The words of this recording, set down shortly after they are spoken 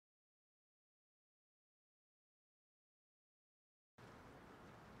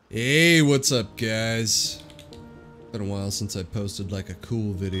Hey, what's up, guys? Been a while since I posted like a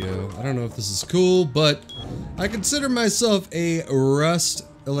cool video. I don't know if this is cool, but I consider myself a Rust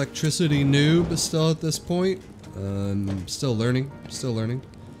electricity noob still at this point. Still learning. So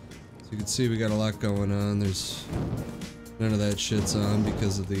you can see we got a lot going on. There's none of that shit's on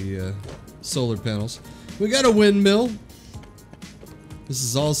because of the solar panels. We got a windmill. This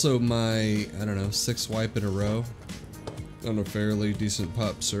is also my, I don't know, 6th wipe in a row on a fairly decent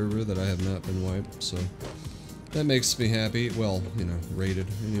pop server that I have not been wiped, so that makes me happy. Well, you know, rated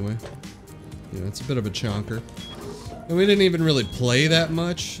anyway. You know, it's a bit of a chonker. And we didn't even really play that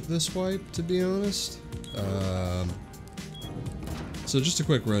much this wipe, to be honest. So just a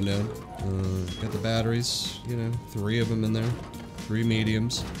quick rundown. Got the batteries, you know, 3 of them in there. 3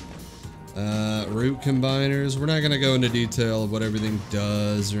 mediums. Root combiners. We're not gonna go into detail of what everything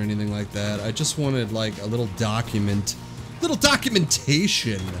does or anything like that. I just wanted like a little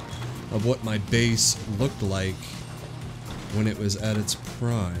documentation of what my base looked like when it was at its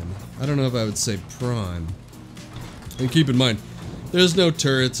prime. I don't know if I would say prime. And keep in mind, there's no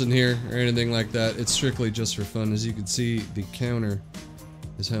turrets in here or anything like that. It's strictly just for fun. As you can see, the counter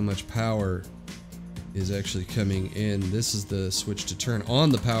is how much power is actually coming in. This is the switch to turn on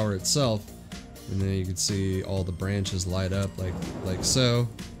the power itself. And then you can see all the branches light up like so.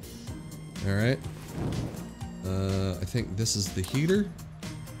 Alright. I think this is the heater.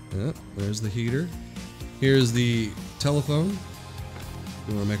 Yep, there's the heater. Here's the telephone.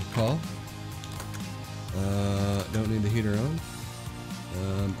 You want to make a call? Don't need the heater on.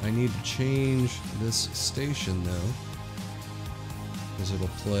 I need to change this station though, because it'll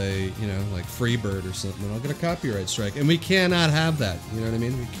play, you know, like Freebird or something, and I'll get a copyright strike, and we cannot have that. You know what I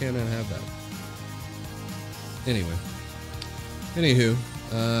mean? We cannot have that. Anyway. Anywho,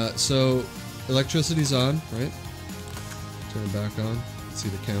 so electricity's on, right? Turn it back on. See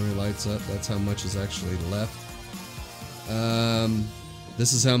the counter lights up. That's how much is actually left.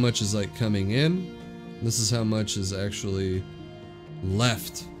 This is how much is like coming in. This is how much is actually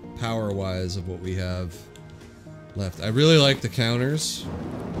left power-wise of what we have left. I really like the counters.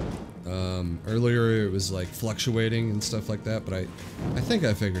 Earlier it was like fluctuating and stuff like that, but I think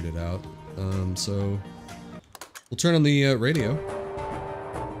I figured it out. So we'll turn on the radio.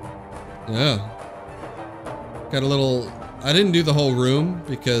 Yeah. Got a little... I didn't do the whole room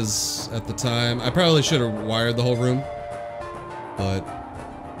because at the time... I probably should have wired the whole room. But...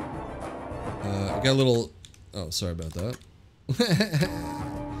 I got a little... Oh, sorry about that.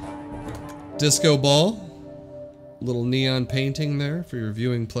 Disco ball. Little neon painting there for your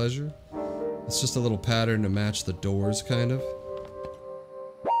viewing pleasure. It's just a little pattern to match the doors, kind of.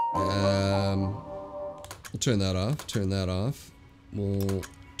 We'll turn that off. Turn that off. We'll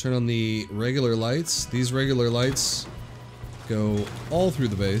turn on the regular lights. These regular lights go all through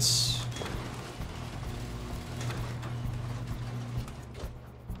the base.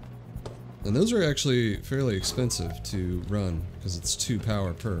 And those are actually fairly expensive to run, because it's 2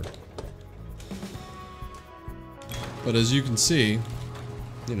 power per. But as you can see,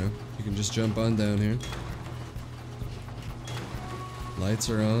 you know, you can just jump on down here. Lights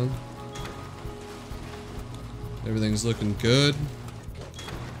are on. Everything's looking good.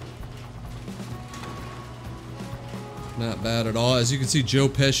 Not bad at all. As you can see, Joe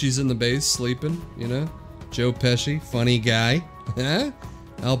Pesci's in the base, sleeping, you know? Joe Pesci, funny guy.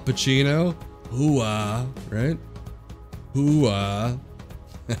 Al Pacino, hoo-ah, right? Hoo-ah.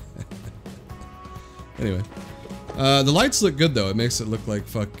 Anyway. The lights look good though. It makes it look like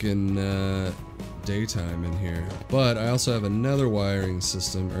fucking daytime in here. But I also have another wiring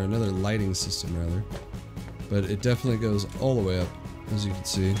system, or another lighting system rather. But it definitely goes all the way up, as you can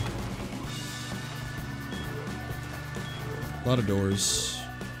see. A lot of doors.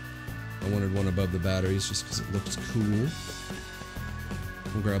 I wanted one above the batteries just because it looks cool.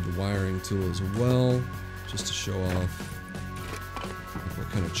 We'll grab the wiring tool as well, just to show off what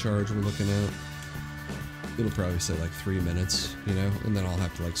kind of charge we're looking at. It'll probably say like 3 minutes, you know, and then I'll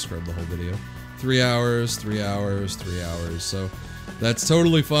have to like scrub the whole video. 3 hours, 3 hours, 3 hours, so that's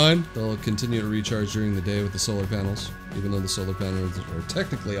totally fine. They'll continue to recharge during the day with the solar panels, even though the solar panels are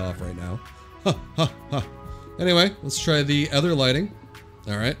technically off right now. Ha ha ha. Anyway, let's try the other lighting.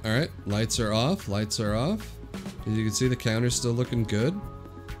 Alright, alright. Lights are off, lights are off. As you can see, the counter's still looking good.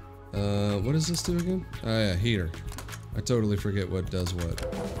 What does this do again? Oh yeah, heater. I totally forget what does what.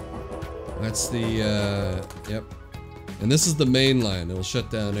 That's the, yep. And this is the main line. It'll shut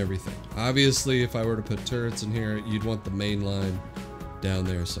down everything. Obviously, if I were to put turrets in here, you'd want the main line down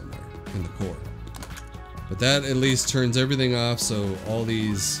there somewhere in the core. But that at least turns everything off, so all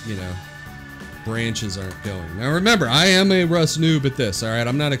these, you know, branches aren't going. Now remember, I am a Rust noob at this, alright?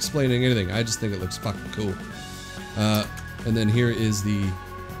 I'm not explaining anything. I just think it looks fucking cool. And then here is the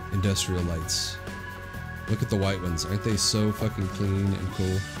industrial lights. Look at the white ones. Aren't they so fucking clean and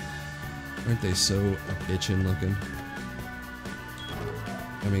cool? Aren't they so bitchin' looking?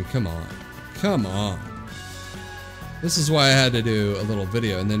 I mean, come on. Come on. This is why I had to do a little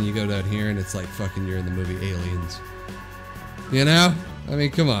video, and then you go down here and it's like fucking you're in the movie Aliens. You know? I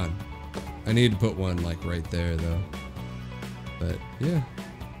mean, come on. I need to put one like right there though. But yeah.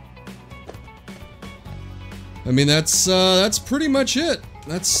 I mean, that's pretty much it.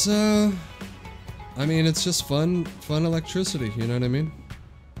 That's I mean, it's just fun electricity, you know what I mean?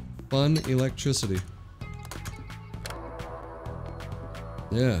 Fun electricity.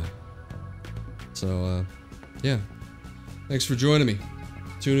 Yeah. So yeah. Thanks for joining me.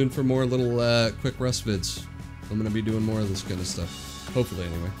 Tune in for more little quick Rust vids. I'm gonna be doing more of this kind of stuff. Hopefully,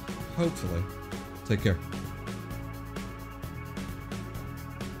 anyway. Hopefully. Take care.